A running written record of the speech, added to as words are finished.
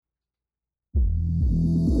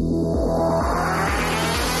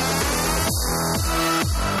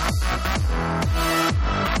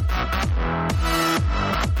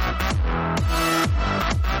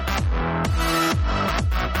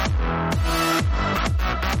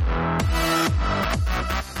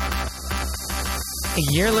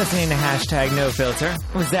You're listening to Hashtag No Filter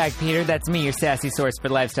with Zach Peter. That's me, your sassy source for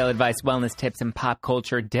lifestyle advice, wellness tips, and pop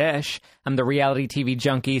culture dish. I'm the reality TV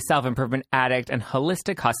junkie, self-improvement addict, and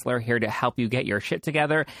holistic hustler here to help you get your shit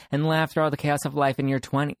together and laugh through all the chaos of life in your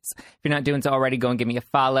 20s. If you're not doing so already, go and give me a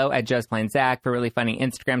follow at Just Plain Zach for really funny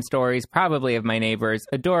Instagram stories, probably of my neighbors,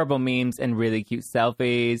 adorable memes, and really cute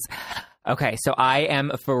selfies. Okay, so I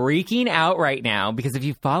am freaking out right now because if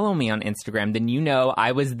you follow me on Instagram, then you know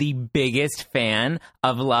I was the biggest fan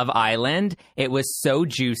of Love Island. It was so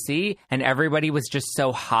juicy and everybody was just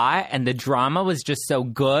so hot and the drama was just so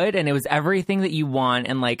good and it was everything that you want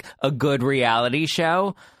in like a good reality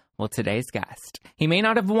show. Well, today's guest, he may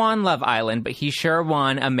not have won Love Island, but he sure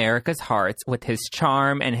won America's hearts with his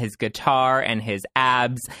charm and his guitar and his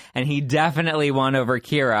abs, and he definitely won over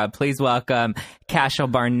Kira. Please welcome Cashel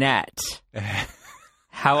Barnett.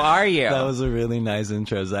 How are you? That was a really nice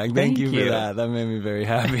intro, Zach. Thank you for that. That made me very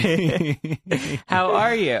happy. How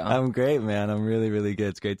are you? I'm great, man. I'm really, really good.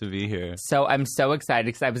 It's great to be here. So I'm so excited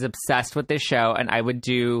because I was obsessed with this show, and I would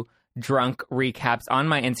do drunk recaps on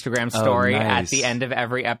my Instagram story at the end of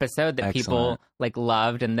every episode that people like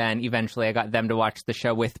loved, and then eventually I got them to watch the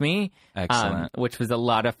show with me. Excellent. Which was a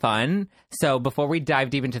lot of fun. So before we dive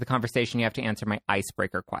deep into the conversation, you have to answer my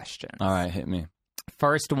icebreaker questions. All right, hit me.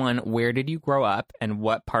 First one, where did you grow up and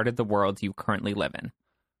what part of the world do you currently live in?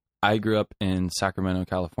 I grew up in Sacramento,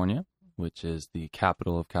 California, which is the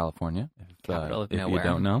capital of California, Capital of if nowhere. you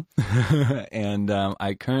don't know. And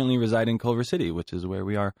I currently reside in Culver City, which is where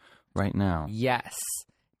we are right now. Yes.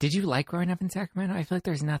 Did you like growing up in Sacramento? I feel like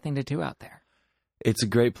there's nothing to do out there. It's a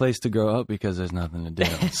great place to grow up because there's nothing to do.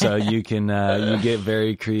 So you can you get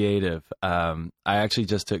very creative. I actually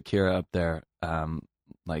just took Kira up there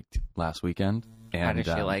like last weekend. And, how did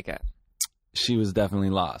she like it? She was definitely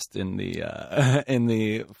lost in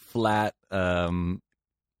the flat, not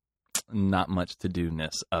much to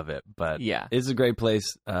do-ness of it. But yeah, it's a great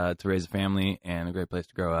place to raise a family and a great place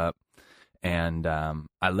to grow up. And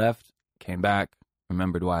I left, came back,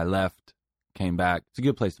 remembered why I left, came back. It's a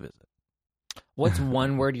good place to visit. What's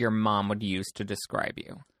one word your mom would use to describe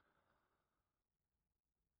you?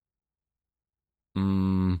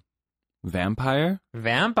 Vampire?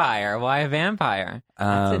 Vampire? Why a vampire?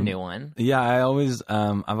 That's a new one. Yeah,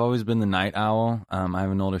 I've always been the night owl. I have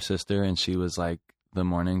an older sister, and she was like the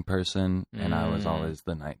morning person, and I was always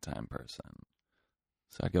the nighttime person.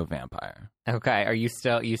 So I go vampire. Okay. Are you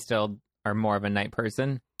still are more of a night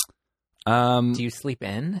person? Do you sleep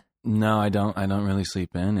in? No, I don't really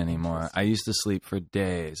sleep in anymore. I used to sleep for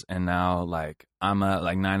days, and now like I'm at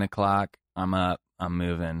like 9 o'clock. I'm up. I'm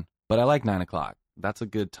moving. But I like 9 o'clock. That's a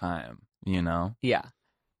good time, you know? Yeah.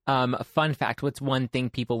 Fun fact, what's one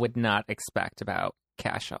thing people would not expect about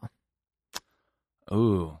Cashel?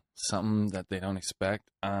 Ooh, something that they don't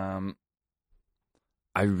expect. I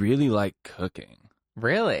really like cooking.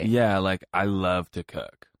 Really? Yeah, like I love to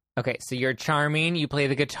cook. Okay, so you're charming, you play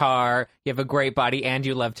the guitar, you have a great body, and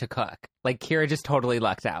you love to cook. Like, Kira just totally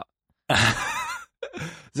lucked out.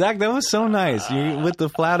 Zach, that was so nice. You with the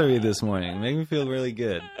flattery this morning. Made me feel really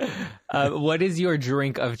good. What is your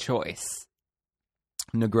drink of choice?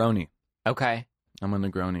 Negroni. Okay. I'm a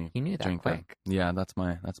Negroni You knew that drinker. quick. Yeah, that's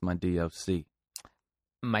my DOC.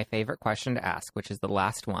 My favorite question to ask, which is the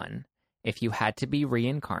last one. If you had to be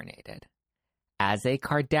reincarnated as a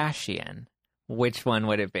Kardashian, which one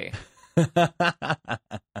would it be?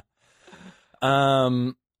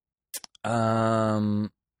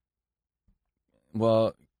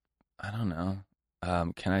 Well, I don't know.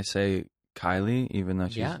 Can I say Kylie? Even though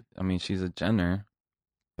she's a Jenner,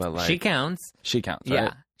 but like She counts. She counts, right?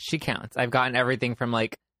 Yeah, she counts. I've gotten everything from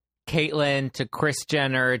like Caitlyn to Kris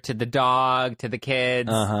Jenner to the dog to the kids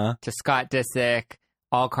to Scott Disick.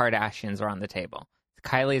 All Kardashians are on the table.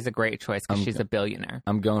 Kylie is a great choice because she's a billionaire.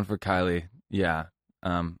 I'm going for Kylie. Yeah.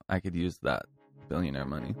 I could use that billionaire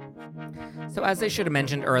money. So as I should have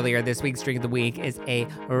mentioned earlier, this week's drink of the week is a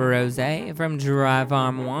rosé from Dry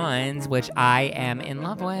Farm Wines, which I am in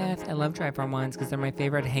love with. I love Dry Farm Wines because they're my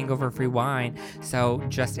favorite hangover-free wine. So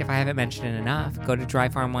just if I haven't mentioned it enough, go to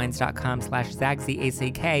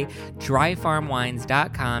dryfarmwines.com/ZagZack,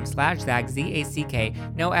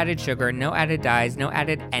 dryfarmwines.com/ZagZack. No added sugar, no added dyes, no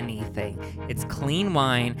added anything. It's clean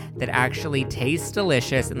wine that actually tastes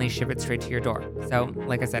delicious, and they ship it straight to your door. So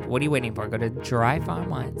like I said, what are you waiting for? Go to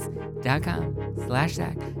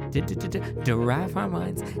dryfarmwines.com/Zach.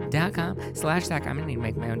 dryfarmwines.com/Zach. I'm going to need to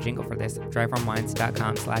make my own jingle for this.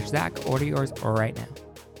 dryfarmwines.com/Zach. Order yours right now.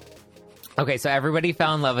 Okay, so everybody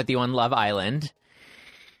fell in love with you on Love Island.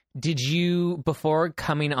 Did you, before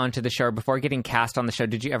coming onto the show, or before getting cast on the show,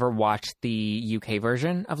 did you ever watch the UK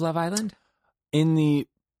version of Love Island? In the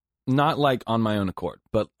Not like on my own accord,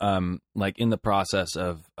 but like in the process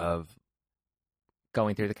of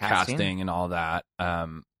Going through the casting and all that.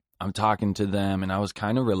 I'm talking to them, and I was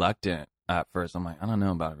kind of reluctant at first. I'm like, I don't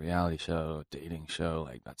know about a reality show, dating show.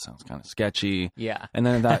 Like, that sounds kind of sketchy. Yeah. And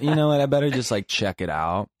then I thought, you know what? I better just like check it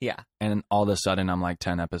out. Yeah. And all of a sudden, I'm like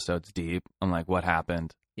 10 episodes deep. I'm like, what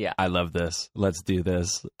happened? Yeah. I love this. Let's do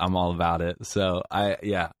this. I'm all about it. So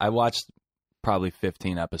I watched probably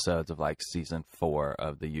 15 episodes of like season 4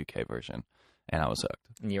 of the UK version, and I was hooked.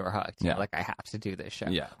 And you were hooked. Yeah. You're like, I have to do this show.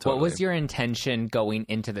 Yeah, totally. What was your intention going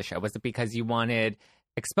into the show? Was it because you wanted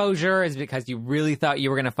exposure? Is it because you really thought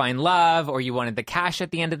you were going to find love, or you wanted the cash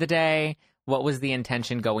at the end of the day? What was the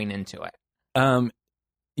intention going into it?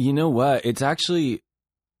 You know what? It's actually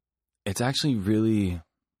really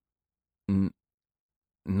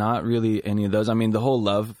not really any of those. I mean, the whole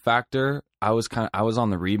love factor, I was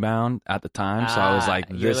on the rebound at the time, so I was like,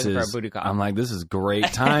 this is great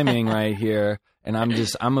timing right here. And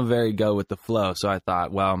I'm a very go with the flow. So I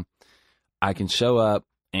thought, well, I can show up,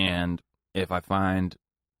 and if I find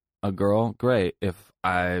a girl, great. If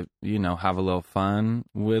I, have a little fun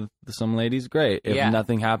with some ladies, great. If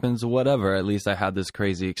nothing happens, whatever. At least I had this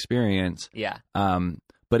crazy experience. Yeah.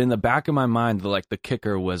 But in the back of my mind, the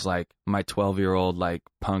kicker was like my 12-year-old like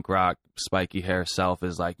punk rock spiky hair self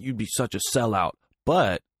is like, you'd be such a sellout.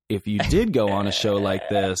 But if you did go on a show like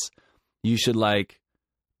this, you should like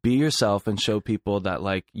be yourself and show people that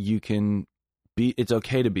like you can be. It's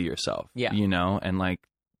okay to be yourself. Yeah. And like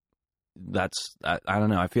I don't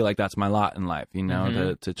know. I feel like that's my lot in life.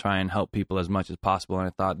 To try and help people as much as possible. And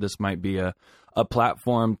I thought this might be a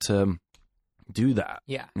platform to do that.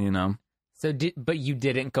 Yeah. So but you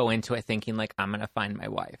didn't go into it thinking like, I'm going to find my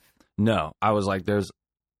wife. No, I was like, there's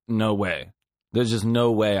no way. There's just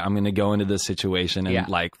no way I'm going to go into this situation and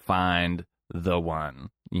like find the one,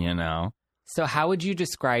 So how would you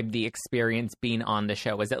describe the experience being on the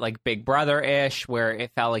show? Was it like Big Brother-ish, where it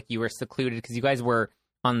felt like you were secluded because you guys were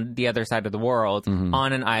on the other side of the world,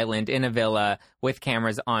 on an island, in a villa, with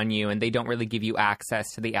cameras on you, and they don't really give you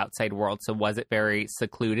access to the outside world. So was it very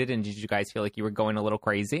secluded, and did you guys feel like you were going a little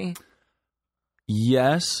crazy?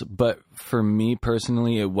 Yes, but for me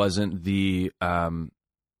personally, it wasn't the unplugged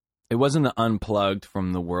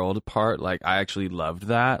from the world part. Like, I actually loved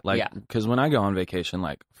that. Like, because when I go on vacation,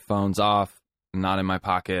 like, phone's off, not in my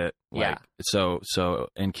pocket. Like, so,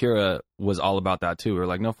 and Kira was all about that too. We were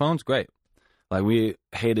like, no, phone's great. Like, we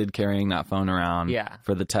hated carrying that phone around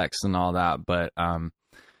for the text and all that. But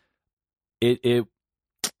it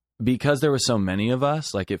because there were so many of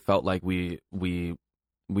us, like, it felt like we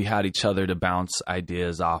had each other to bounce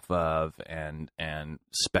ideas off of and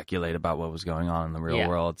speculate about what was going on in the real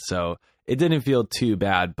world. So it didn't feel too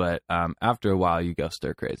bad, but after a while you go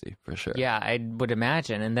stir crazy for sure. Yeah, I would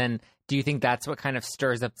imagine. And then do you think that's what kind of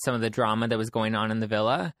stirs up some of the drama that was going on in the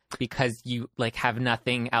villa? Because you like have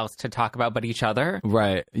nothing else to talk about but each other?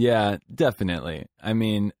 Right. Yeah, definitely. I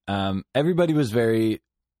mean, everybody was very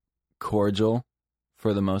cordial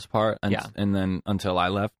for the most part. And then until I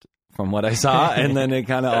left, from what I saw, and then it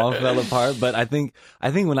kind of all fell apart. But I think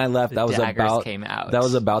when I left, that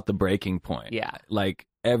was about the breaking point. Yeah, like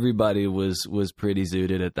everybody was pretty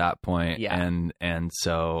zooted at that point. Yeah, and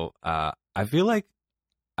so I feel like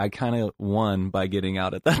I kind of won by getting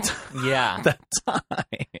out at that time. Yeah, that time.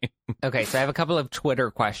 Okay, so I have a couple of Twitter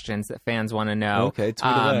questions that fans want to know. Okay,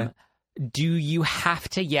 tweet away. Do you have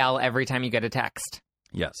to yell every time you get a text?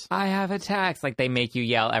 Yes. I have a text. Like, they make you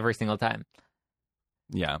yell every single time.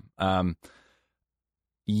 Yeah.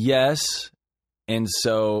 Yes. And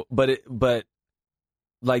so, but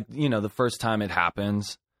like, the first time it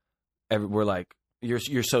happens, we're like,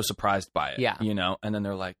 you're so surprised by it, and then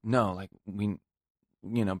they're like, no, like we,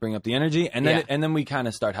 bring up the energy, and then we kind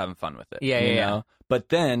of start having fun with it. You know? But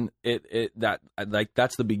then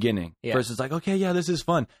that's the beginning. First it's like, okay, yeah, this is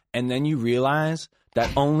fun. And then you realize that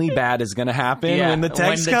only bad is going to happen when the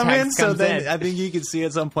text come in. So then I think you can see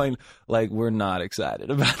at some point, like, we're not excited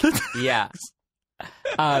about the text. Yeah.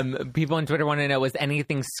 People on Twitter want to know, was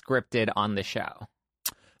anything scripted on the show?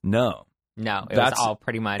 No. No, was all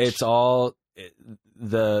pretty much. It's all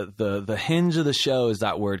the hinge of the show is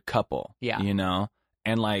that word couple. Yeah.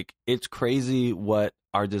 And like, it's crazy what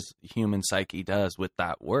our just human psyche does with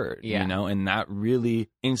that word, and that really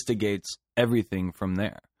instigates everything from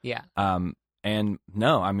there. Yeah. And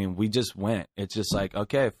no, I mean, we just went. It's just like,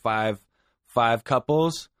 okay, five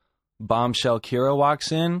couples, bombshell Kira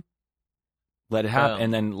walks in, let it happen.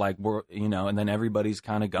 And then like, and then everybody's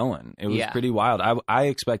kind of going. It was pretty wild. I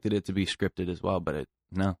expected it to be scripted as well, but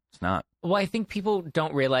No, it's not. Well, I think people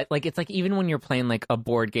don't realize, like, it's like even when you're playing like a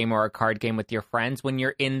board game or a card game with your friends, when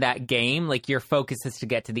you're in that game, like your focus is to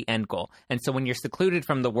get to the end goal. And so when you're secluded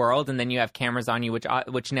from the world and then you have cameras on you,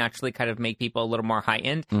 which naturally kind of make people a little more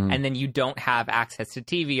heightened, and then you don't have access to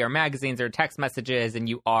TV or magazines or text messages, and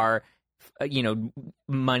you are,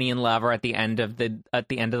 money and love are at the end of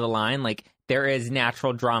the line, like there is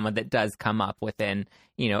natural drama that does come up within,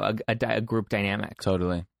 a group dynamic.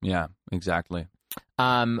 Totally. Yeah, exactly.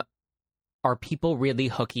 Are people really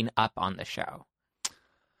hooking up on the show?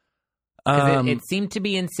 Because it seemed to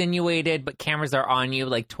be insinuated, but cameras are on you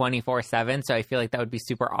like 24/7, so I feel like that would be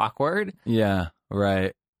super awkward. Yeah,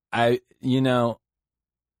 right. I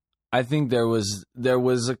think there was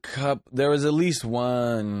at least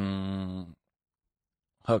one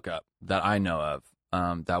hookup that I know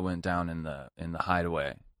of that went down in the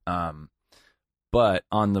Hideaway. But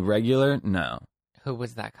on the regular, no. Who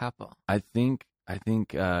was that couple? I think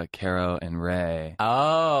Caro and Ray.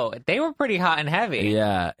 Oh, they were pretty hot and heavy.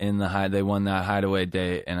 Yeah, they won that Hideaway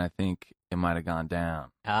date, and I think it might have gone down.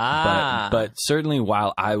 But certainly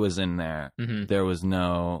while I was in there, there was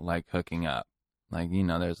no like hooking up. Like,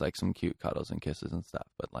 there's like some cute cuddles and kisses and stuff,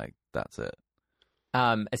 but like that's it.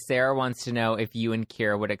 Sarah wants to know if you and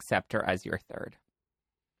Kira would accept her as your third.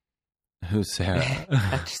 Who's Sarah?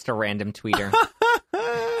 Just a random tweeter.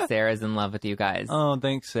 Sarah's in love with you guys. Oh,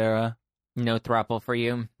 thanks, Sarah. No throuple for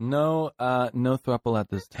you? No throuple at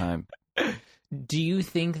this time. Do you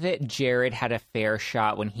think that Jared had a fair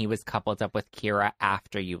shot when he was coupled up with Kira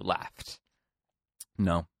after you left?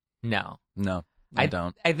 No. I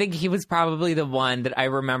don't. I think he was probably the one that I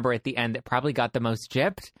remember at the end that probably got the most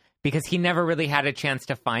gypped because he never really had a chance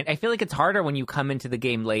to find. I feel like it's harder when you come into the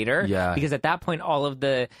game later. Yeah. Because at that point, all of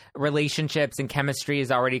the relationships and chemistry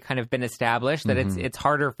has already kind of been established that it's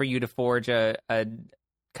harder for you to forge a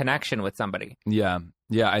connection with somebody. Yeah.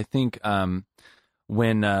 I think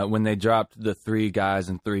when they dropped the 3 guys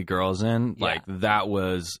and 3 girls in, like that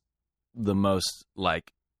was the most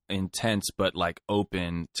like intense but like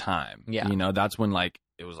open time. Yeah. That's when like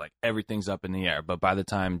it was like everything's up in the air. But by the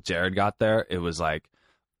time Jared got there, it was like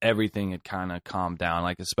everything had kind of calmed down.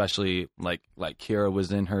 Like especially like Kira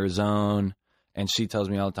was in her zone, and she tells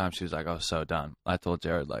me all the time, she was like, "Oh, so done." I told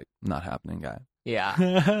Jared like, "Not happening, guy."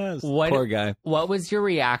 Yeah. Poor guy. What was your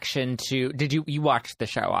reaction to, you watched the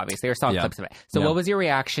show, obviously, or saw clips of it. So what was your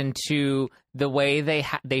reaction to the way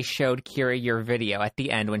they showed Kira your video at the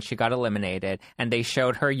end when she got eliminated, and they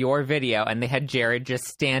showed her your video, and they had Jared just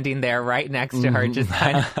standing there right next to her, just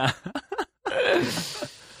kind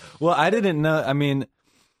of... Well, I didn't know. I mean,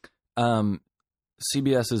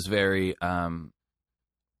 CBS is very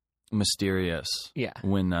mysterious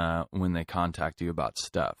when they contact you about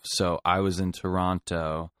stuff. So I was in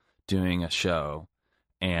Toronto doing a show,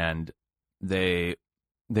 and they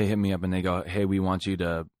hit me up and they go, "Hey, we want you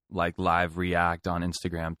to like live react on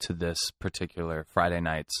Instagram to this particular Friday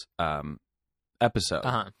night's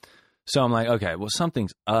episode." So I'm like, okay, well,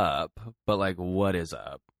 something's up, but like, what is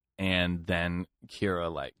up? And then Kira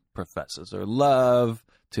like professes her love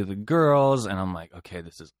to the girls, and I'm like, okay,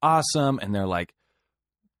 this is awesome. And they're like,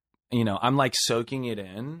 I'm like soaking it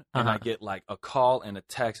in, and I get like a call and a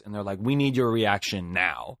text, and they're like, "We need your reaction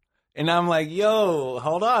now." And I'm like, "Yo,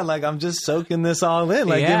 hold on. Like, I'm just soaking this all in.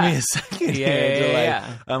 Like, give me a second."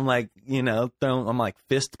 Yeah. I'm like, I'm like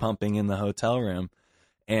fist pumping in the hotel room.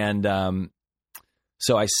 And,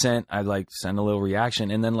 so I sent a little reaction,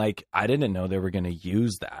 and then like, I didn't know they were going to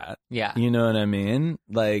use that. Yeah. You know what I mean?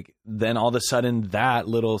 Like, then all of a sudden that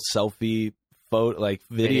little selfie photo, like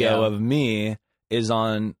video of me is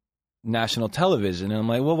on national television, and I'm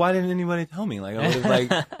like, well, why didn't anybody tell me? Like, I would have like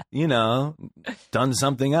done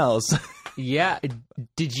something else. Yeah.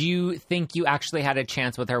 Did you think you actually had a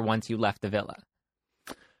chance with her once you left the villa?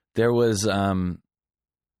 There was man,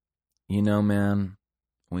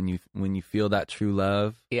 when you feel that true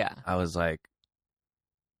love, I was like,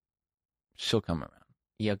 she'll come around,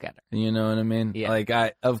 you'll get her. You know what I mean? Yeah. Like,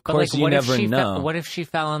 of course, you never know. What if she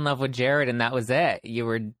fell in love with Jared and that was it? You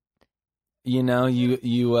were,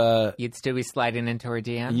 you'd still be sliding into her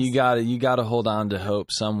DMs. You gotta hold on to hope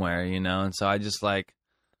somewhere, and so I just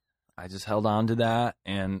held on to that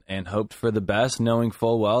and hoped for the best, knowing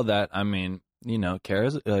full well that, I mean,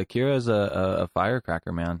 Kira's a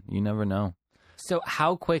firecracker, man. You never know. So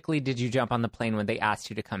how quickly did you jump on the plane when they asked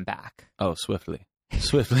you to come back? Oh, swiftly.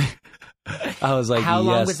 I was like, how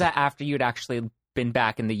long was that after you'd actually been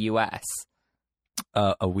back in the U.S.?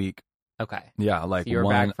 A week. Okay. Yeah, like so you were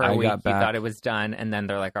back for a week. You thought it was done, and then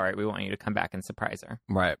they're like, "All right, we want you to come back and surprise her."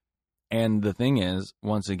 Right. And the thing is,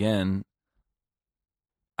 once again,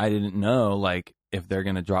 I didn't know like if they're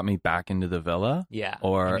gonna drop me back into the villa, Yeah.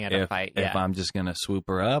 or and you had to if fight. if Yeah. I'm just gonna swoop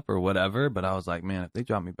her up or whatever. But I was like, man, if they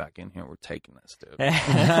drop me back in here, we're taking this, dude.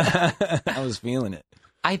 I was feeling it.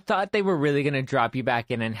 I thought they were really going to drop you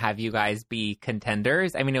back in and have you guys be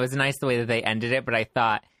contenders. I mean, it was nice the way that they ended it, but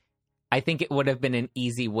I think it would have been an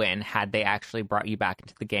easy win had they actually brought you back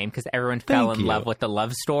into the game because everyone fell in love with the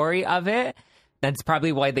love story of it. That's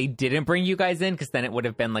probably why they didn't bring you guys in, because then it would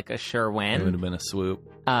have been like a sure win. It would have been a swoop.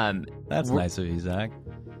 That's nice of you, Zach.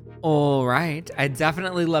 All right, I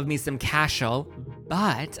definitely love me some Cashel,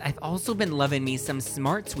 but I've also been loving me some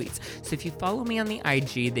Smart Sweets. So if you follow me on the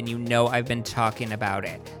IG, then you know I've been talking about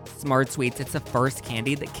it. Smart Sweets, it's the first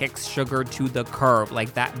candy that kicks sugar to the curb,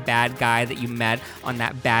 like that bad guy that you met on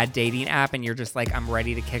that bad dating app and you're just like, I'm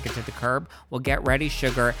ready to kick it to the curb. Well, get ready,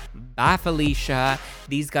 sugar. Bye, Felicia.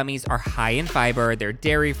 These gummies are high in fiber, they're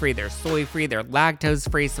dairy-free, they're soy-free, they're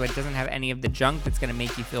lactose-free, so it doesn't have any of the junk that's gonna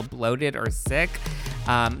make you feel bloated or sick.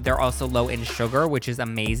 They're also low in sugar, which is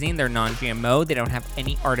amazing. They're non-GMO. They don't have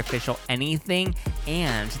any artificial anything.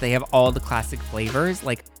 And they have all the classic flavors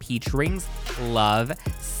like peach rings, love,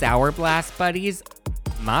 sour blast buddies,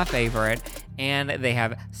 my favorite. And they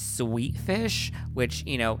have sweet fish, which,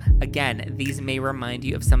 you know, again, these may remind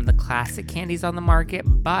you of some of the classic candies on the market.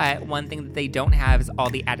 But one thing that they don't have is all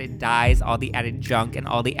the added dyes, all the added junk, and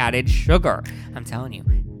all the added sugar. I'm telling you.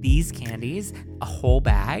 These candies, a whole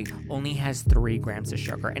bag, only has 3 grams of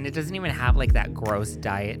sugar. And it doesn't even have like that gross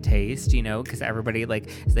diet taste, you know, because everybody like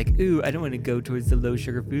is like, ooh, I don't want to go towards the low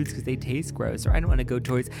sugar foods because they taste gross. Or I don't want to go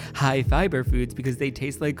towards high fiber foods because they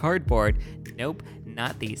taste like cardboard. Nope,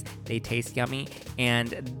 not these. They taste yummy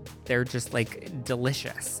and they're just like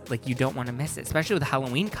delicious. Like you don't want to miss it, especially with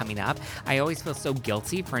Halloween coming up. I always feel so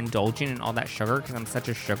guilty for indulging in all that sugar because I'm such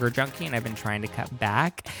a sugar junkie and I've been trying to cut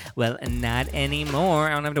back. Well, not anymore.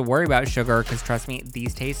 I don't have to worry about sugar because trust me,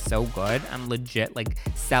 these taste so good. I'm legit like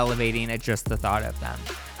salivating at just the thought of them.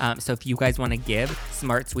 So if you guys want to give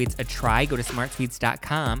Smart Sweets a try, go to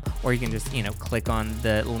smartsweets.com, or you can just, you know, click on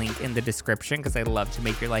the link in the description because I love to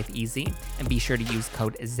make your life easy. And be sure to use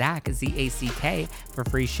code ZACK, Z-A-C-K, for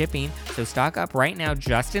free shipping. So stock up right now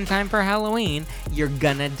just in time for Halloween. You're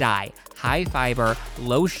gonna die. High fiber,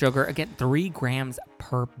 low sugar, again, 3 grams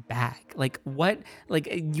per bag. Like what? Like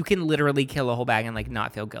you can literally kill a whole bag and like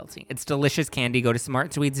not feel guilty. It's delicious candy. Go to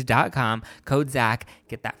smartsweets.com, code ZACK,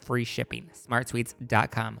 get that free shipping.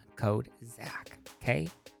 Smartsweets.com, code ZACK. Okay,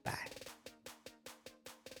 bye.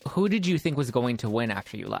 Who did you think was going to win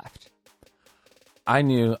after you left? I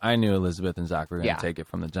knew Elizabeth and Zach were going to Yeah. take it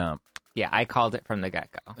from the jump. Yeah, I called it from the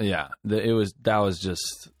get-go. Yeah, that was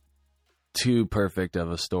just too perfect of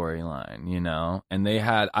a storyline, you know. And they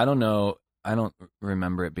had, I don't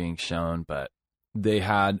remember it being shown, but they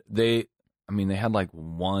had like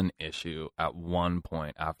one issue at one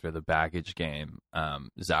point after the baggage game.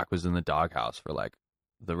 Zach was in the doghouse for like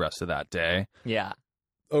the rest of that day Yeah.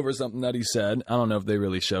 over something that he said. I don't know if they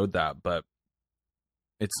really showed that, but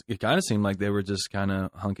it kind of seemed like they were just kind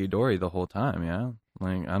of hunky dory the whole time. Yeah,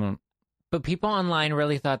 like But people online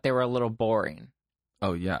really thought they were a little boring.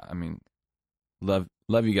 Oh yeah, I mean, love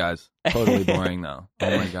you guys. Totally boring though.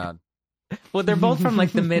 Oh my god. Well, they're both from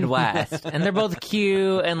like the Midwest, and they're both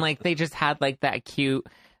cute, and like they just had like that cute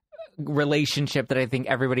relationship that I think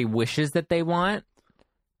everybody wishes that they want,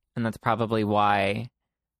 and that's probably why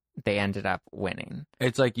they ended up winning.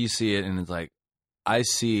 It's like you see it and it's like, I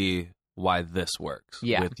see why this works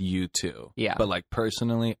Yeah. with you two. Yeah. But like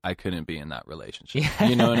personally, I couldn't be in that relationship. Yeah.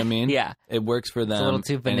 You know what I mean? Yeah. It works for them. a little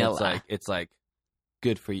too and vanilla. it's like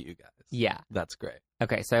good for you guys. Yeah. That's great.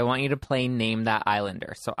 Okay, so I want you to play Name That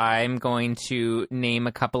Islander. So I'm going to name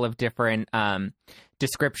a couple of different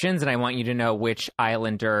descriptions, and I want you to know which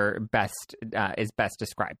Islander is best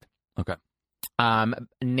described. Okay.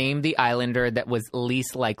 Name the Islander that was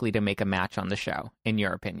least likely to make a match on the show, in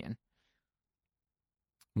your opinion.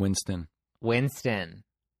 Winston. Winston.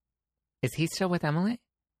 Is he still with Emily?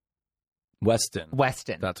 Weston.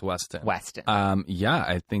 Weston. That's Weston. Weston. Yeah,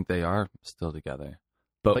 I think they are still together.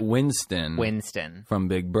 But Winston from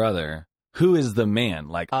Big Brother, who is the man?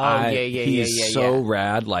 Like, he's so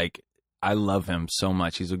rad. Like, I love him so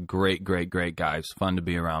much. He's a great, great, great guy. It's fun to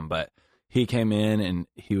be around. But he came in and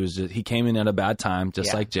he came in at a bad time,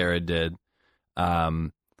 just like Jared did,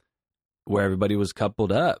 where everybody was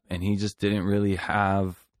coupled up, and he just didn't really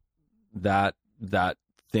have that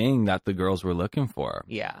thing that the girls were looking for.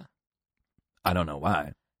 Yeah. I don't know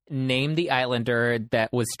why. Name the Islander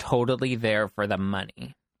that was totally there for the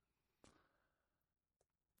money.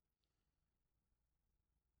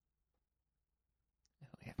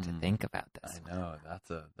 We have to think about this. I know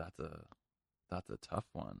that's a tough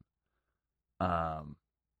one.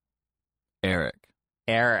 Eric.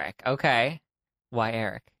 Eric. Okay. Why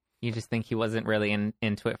Eric? You just think he wasn't really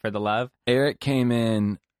into it for the love? Eric came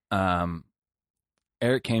in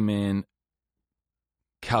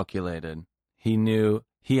calculated. He knew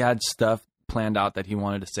he had stuff planned out that he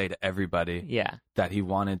wanted to say to everybody. Yeah. That he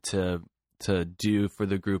wanted to do for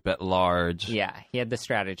the group at large. Yeah, he had the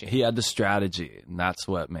strategy. He had the strategy, and that's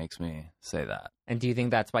what makes me say that. And do you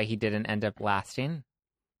think that's why he didn't end up lasting?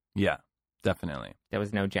 Yeah, definitely. There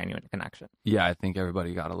was no genuine connection. Yeah, I think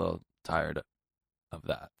everybody got a little tired of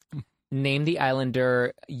that. Name the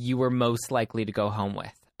Islander you were most likely to go home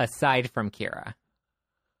with, aside from Kira.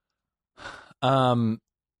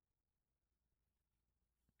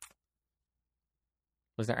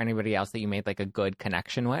 Was there anybody else that you made like a good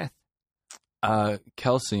connection with?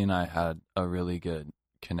 Kelsey and I had a really good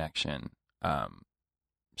connection.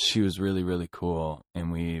 She was really, really cool,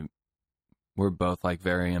 and we're both like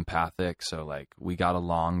very empathic, so like we got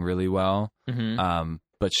along really well. Mm-hmm.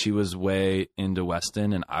 But she was way into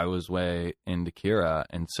Weston, and I was way into Kira,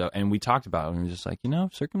 and we talked about it. And we were just like,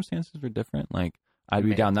 if circumstances were different, like I'd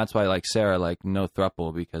be down. That's why, like Sarah, like no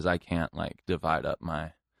throuple, because I can't like divide up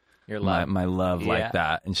my love like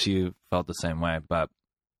that, and she felt the same way. But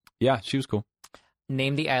yeah, she was cool.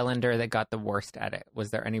 Name the Islander that got the worst edit.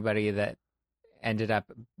 Was there anybody that ended up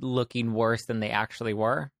looking worse than they actually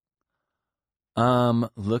were?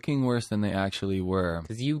 Looking worse than they actually were.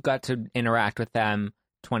 Because you got to interact with them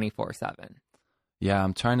 24/7. Yeah,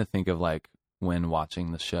 I'm trying to think of like when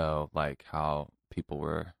watching the show, like how people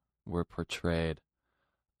were portrayed.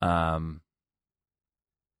 I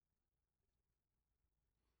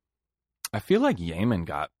feel like Yaman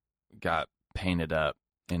got painted up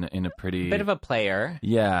in a pretty bit of a player.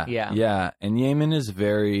 Yeah. And Yaman is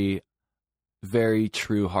very, very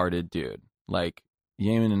true-hearted dude. Like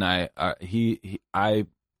Yaman and I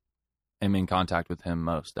am in contact with him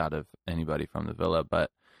most out of anybody from the villa. But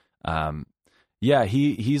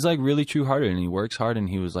he's like really true-hearted, and he works hard, and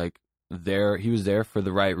he was like there. He was there for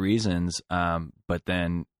the right reasons. But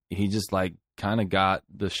then he just like kind of got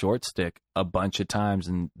the short stick a bunch of times,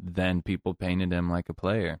 and then people painted him like a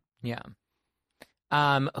player. Yeah.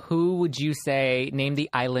 Who would you say, name the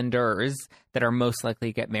Islanders that are most likely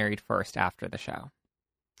to get married first after the show?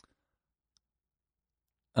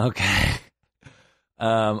 Okay.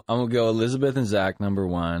 I'm going to go Elizabeth and Zach, number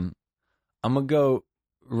one. I'm going to go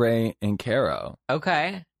Ray and Caro.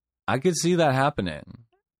 Okay. I could see that happening.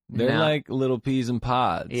 They're like little peas in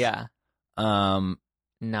pods. Yeah.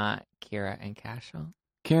 Not Kira and Cashel.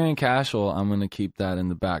 Kira and Cashel, I'm going to keep that in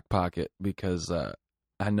the back pocket because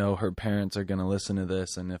I know her parents are going to listen to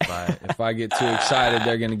this, and if I get too excited,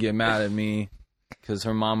 they're going to get mad at me because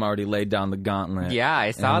her mom already laid down the gauntlet. Yeah,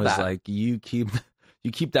 I saw that. Was like, you keep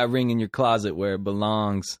that ring in your closet where it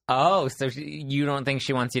belongs. Oh, so you don't think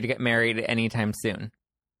she wants you to get married anytime soon?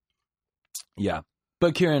 Yeah,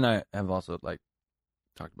 but Kira and I have also like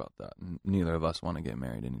talked about that. Neither of us want to get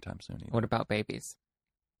married anytime soon either. What about babies?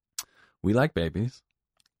 We like babies.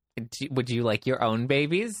 Would you like your own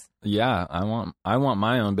babies? Yeah, I want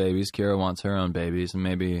my own babies. Kira wants her own babies, and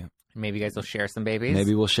maybe you guys will share some babies.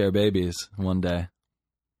 Maybe we'll share babies one day.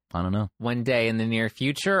 I don't know. One day in the near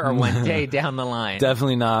future, or one day down the line?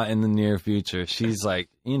 Definitely not in the near future. She's like,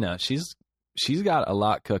 she's got a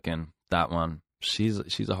lot cooking. That one. She's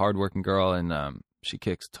a hardworking girl, and she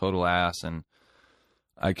kicks total ass, and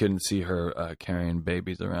I couldn't see her carrying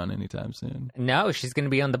babies around anytime soon. No, she's going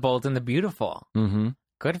to be on The Bold and the Beautiful. Mm-hmm.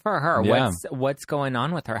 Good for her. Yeah. What's going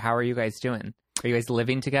on with her? How are you guys doing? Are you guys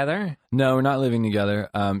living together? No, we're not living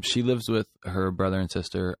together. She lives with her brother and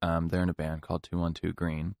sister. They're in a band called 212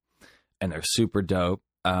 Green, and they're super dope.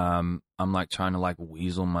 I'm like trying to like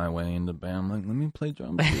weasel my way into the band. I'm like, let me play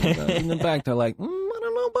drums in the back. They're like, I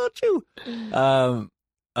don't know about you.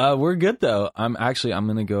 We're good though. I'm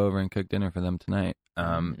gonna go over and cook dinner for them tonight.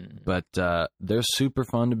 But they're super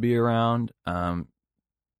fun to be around.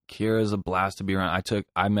 Kira's a blast to be around.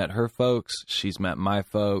 I met her folks. She's met my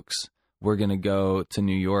folks. We're going to go to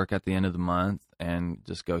New York at the end of the month and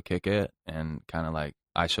just go kick it. And kind of like,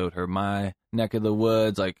 I showed her my neck of the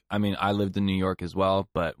woods. Like, I mean, I lived in New York as well,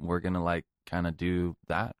 but we're going to like kind of do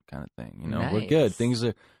that kind of thing. Nice. We're good. Things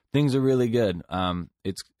are really good.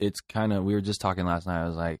 It's kind of, we were just talking last night. I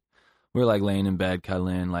was like, we're like laying in bed,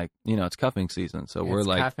 cuddling, like, it's cuffing season. So we're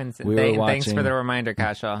like, thanks for the reminder,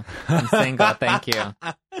 Kasha. I'm single. Thank you.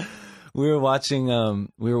 We were watching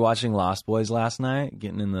Lost Boys last night,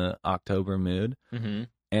 getting in the October mood. Mm-hmm.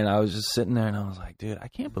 And I was just sitting there and I was like, dude, I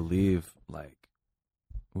can't believe like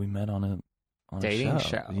we met on a dating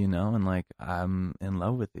show. And like, I'm in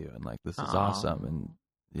love with you. And like, this is awesome. And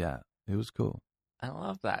yeah, it was cool. I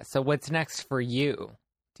love that. So what's next for you?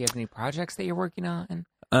 Do you have any projects that you're working on?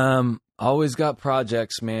 Always got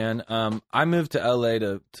projects, man. I moved to LA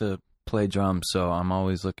to play drums, so I'm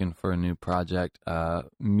always looking for a new project.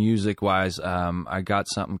 Music wise, I got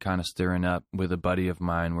something kind of stirring up with a buddy of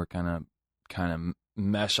mine. We're kind of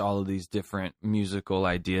mesh all of these different musical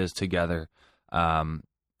ideas together. And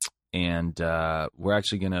we're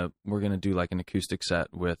actually gonna do like an acoustic set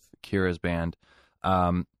with Kira's band.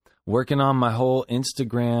 Working on my whole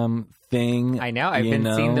Instagram thing. I know. I've been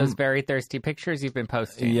seeing those very thirsty pictures you've been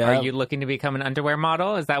posting. Yeah. Are you looking to become an underwear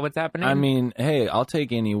model? Is that what's happening? I mean, hey, I'll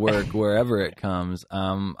take any work wherever it comes.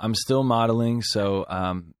 I'm still modeling, so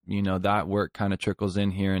that work kind of trickles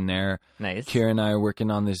in here and there. Nice. Kira and I are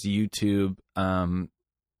working on this YouTube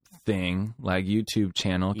thing, like YouTube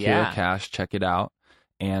channel, Yeah. Kira Cash. Check it out.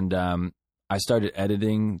 And I started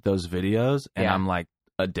editing those videos, and Yeah. I'm like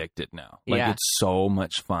addicted now. Like Yeah. it's so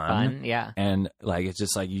much Fun, yeah. and like it's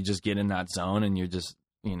just like you just get in that zone and you're just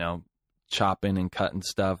chopping and cutting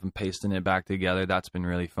stuff and pasting it back together. That's been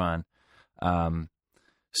really fun.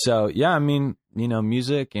 So yeah, I mean,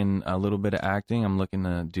 music and a little bit of acting. I'm looking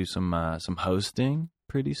to do some hosting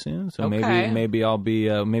pretty soon. So Okay. maybe I'll be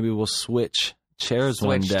maybe we'll switch chairs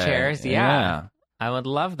one Switch day. chairs, yeah. I would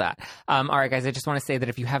love that. All right, guys, I just want to say that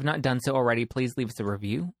if you have not done so already, please leave us a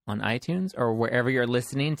review on iTunes or wherever you're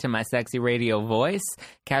listening to my sexy radio voice.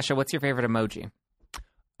 Kasha, what's your favorite emoji?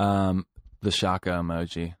 The shaka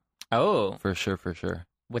emoji. Oh, For sure.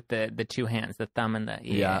 with the two hands, the thumb and the...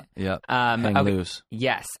 Yeah. Hang Hang loose.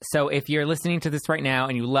 Yes. So if you're listening to this right now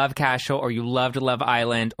and you love Casual or you loved Love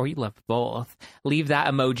Island or you love both, leave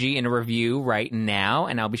that emoji in a review right now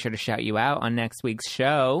and I'll be sure to shout you out on next week's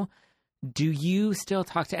show. Do you still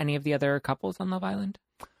talk to any of the other couples on Love Island?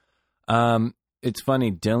 It's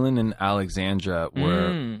funny. Dylan and Alexandra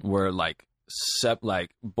were like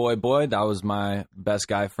boy. That was my best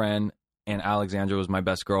guy friend, and Alexandra was my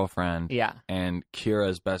best girlfriend. Yeah. And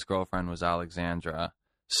Kira's best girlfriend was Alexandra.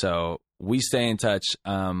 So we stay in touch.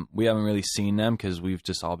 We haven't really seen them because we've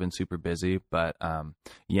just all been super busy. But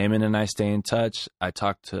Yaman and I stay in touch. I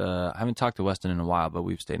haven't talked to Weston in a while, but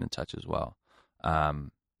we've stayed in touch as well.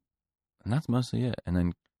 And that's mostly it. And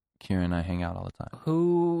then Kira and I hang out all the time.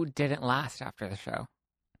 Who didn't last after the show?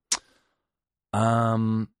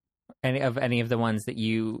 Any of the ones that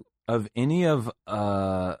you... Of any of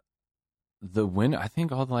the winner, I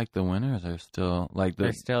think all the winners are still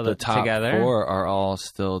They're still the top together? 4 are all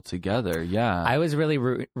still together. Yeah, I was really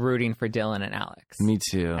rooting for Dylan and Alex. me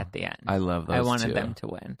too. At the end. I love those. I wanted two. them to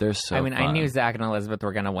win. They're so. I mean, I fun. knew Zach and Elizabeth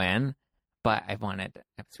were going to win, but I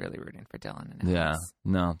was really rooting for Dylan and Alex. Yeah,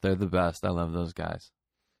 no, they're the best. I love those guys.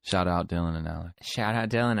 Shout out Dylan and Alex. Shout out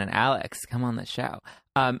Dylan and Alex. Come on the show.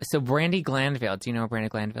 So Brandi Glanville. Do you know who Brandi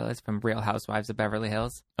Glanville is from Real Housewives of Beverly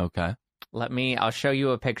Hills? Okay. I'll show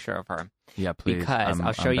you a picture of her. Yeah, please. Because I'm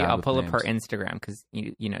I'll bad with pull up her names. Instagram because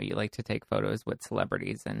you like to take photos with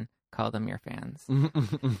celebrities and call them your fans.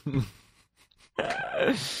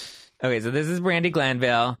 Okay, so this is Brandi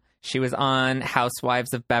Glanville. She was on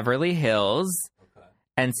Housewives of Beverly Hills. Okay.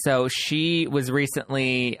 And so she was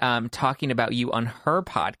recently talking about you on her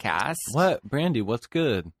podcast. What, Brandi? What's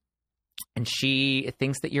good? And she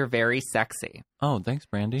thinks that you're very sexy. Oh, thanks,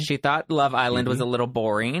 Brandi. She thought Love Island was a little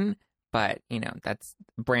boring, but that's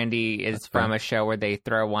Brandi is That's from fair. a show where they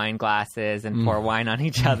throw wine glasses and pour wine on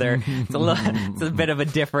each other. It's a bit of a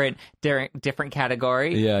different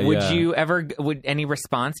category. Yeah, Would any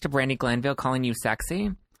response to Brandi Glanville calling you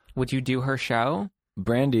sexy? Would you do her show?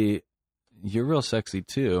 Brandi, you're real sexy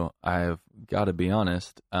too. I've got to be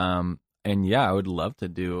honest. And yeah, I would love to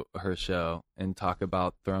do her show and talk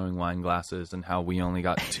about throwing wine glasses and how we only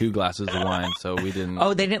got 2 glasses of wine, so we didn't.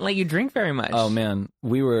 Oh, they didn't let you drink very much. Oh man,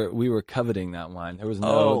 we were coveting that wine. There was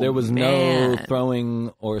no man.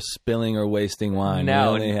 throwing or spilling or wasting wine.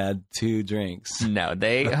 No. We only had 2 drinks. No,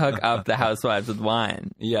 they hook up the housewives with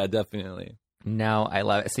wine. Yeah, definitely. No, I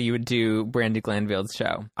love it. So you would do Brandi Glanville's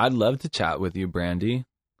show. I'd love to chat with you, Brandi.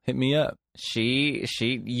 Hit me up.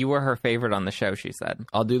 You were her favorite on the show, she said.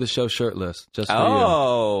 I'll do the show shirtless just for you.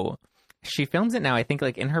 Oh, she films it now, I think,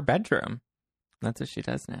 like in her bedroom. That's what she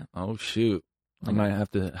does now. Oh, shoot. I might have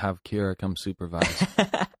to have Kira come supervise.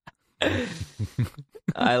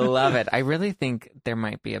 I love it. I really think there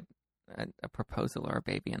might be a proposal or a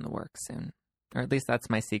baby in the works soon. Or at least that's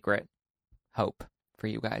my secret hope for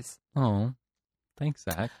you guys. Oh, thanks,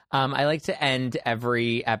 Zach. I like to end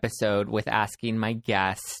every episode with asking my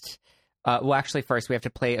guest. Well, actually, first we have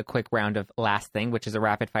to play a quick round of Last Thing, which is a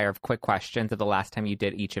rapid fire of quick questions of the last time you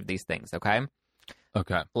did each of these things, okay?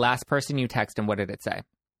 Okay. Last person you text, and what did it say?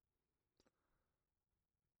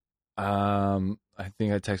 I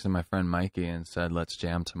think I texted my friend Mikey and said, let's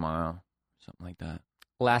jam tomorrow. Something like that.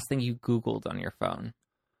 Last thing you Googled on your phone.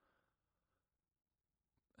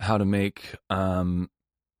 How to make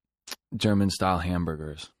German-style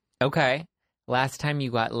hamburgers. Okay. Last time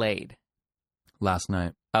you got laid. Last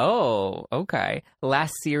night. Oh, okay.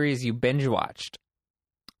 Last series you binge watched,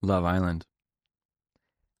 Love Island.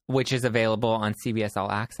 which is available on CBS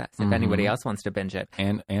All Access if anybody else wants to binge it.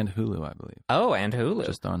 And Hulu, I believe. Oh, and Hulu.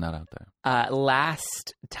 Just throwing that out there.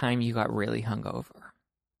 Last time you got really hungover.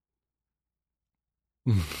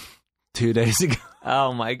 2 days ago.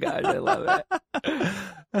 Oh my gosh, I love it.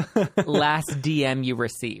 Last DM you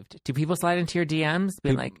received. Do people slide into your DMs?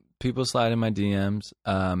 Being like, People slide in my DMs.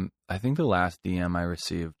 I think the last DM I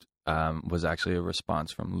received was actually a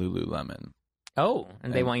response from Lululemon. oh,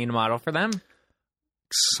 and they want you to model for them?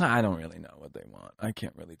 I don't really know what they want. I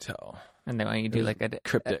can't really tell. And they want you to do like a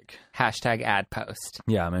Cryptic. hashtag ad post.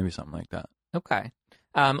 Yeah, maybe something like that. Okay.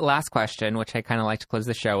 Last question, which I kind of like to close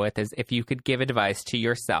the show with, is if you could give advice to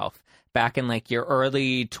yourself back in like your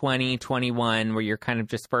early 2021, where you're kind of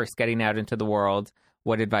just first getting out into the world,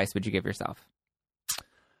 what advice would you give yourself?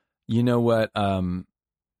 You know what?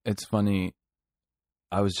 It's funny.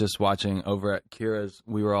 I was just watching over at Kira's.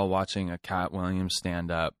 We were all watching a Cat Williams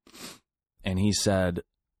stand up, and he said,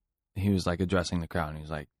 he was like addressing the crowd, and he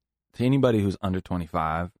was like, to anybody who's under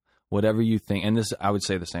 25, whatever you think, and this, I would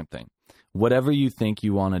say the same thing. Whatever you think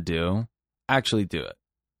you want to do, actually do it,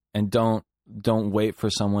 and don't wait for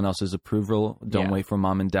someone else's approval. Don't wait for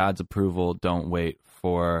mom and dad's approval. Don't wait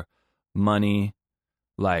for money.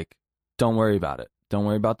 Like, don't worry about it. Don't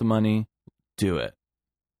worry about the money. Do it.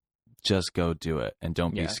 Just go do it, and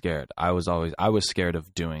don't be scared. I was scared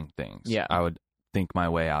of doing things. Yeah. I would think my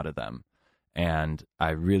way out of them, and I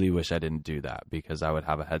really wish I didn't do that, because I would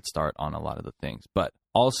have a head start on a lot of the things. But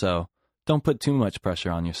also, don't put too much pressure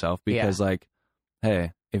on yourself, because like,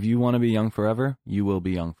 hey, if you want to be young forever, you will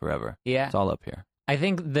be young forever. Yeah. It's all up here. I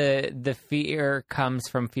think the fear comes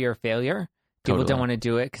from fear of failure. People don't want to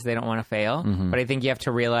do it because they don't want to fail. But I think you have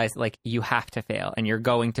to realize, like, you have to fail, and you're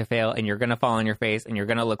going to fail, and you're going to fall on your face, and you're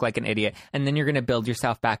going to look like an idiot. And then you're going to build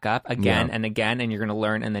yourself back up again and again, and you're going to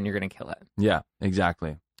learn, and then you're going to kill it. Yeah,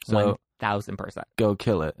 exactly. So 1000%. go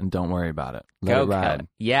kill it, and don't worry about it. Let it ride. Kill it.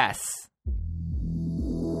 Yes.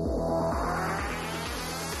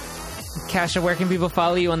 Kasha, where can people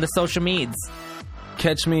follow you on the social medias?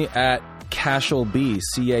 Catch me at Cashel B,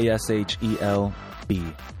 CASHELB.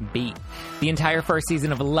 B. The entire first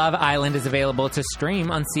season of Love Island is available to stream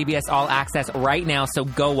on CBS All Access right now, so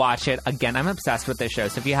go watch it. Again, I'm obsessed with this show,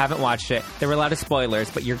 so if you haven't watched it, there were a lot of spoilers,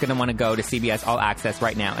 but you're going to want to go to CBS All Access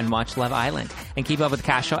right now and watch Love Island. And keep up with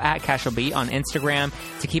Cashel at CashelB on Instagram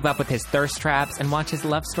to keep up with his thirst traps and watch his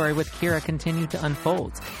love story with Kira continue to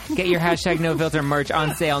unfold. Get your hashtag NoFilter merch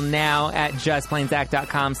on sale now at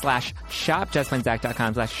justplainzack.com/shop,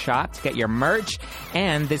 justplainzack.com/shop to get your merch.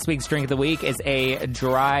 And this week's drink of the week is a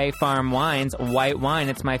Dry Farm Wines white wine.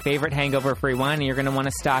 It's my favorite hangover-free wine, and you're going to want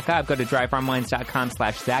to stock up. Go to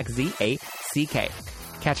dryfarmwines.com/Zack, ZACK.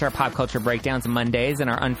 Catch our pop culture breakdowns Mondays and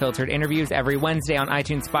our unfiltered interviews every Wednesday on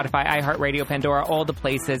iTunes, Spotify, iHeartRadio, Pandora, all the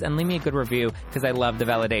places. And leave me a good review because I love the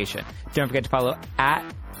validation. Don't forget to follow at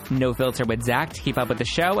No Filter with Zack to keep up with the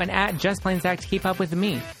show, and at Just Plain Zack to keep up with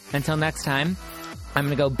me. Until next time, I'm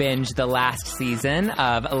going to go binge the last season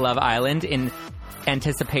of Love Island in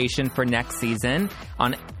anticipation for next season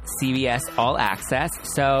on CBS All Access.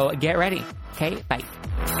 So get ready. Okay, bye.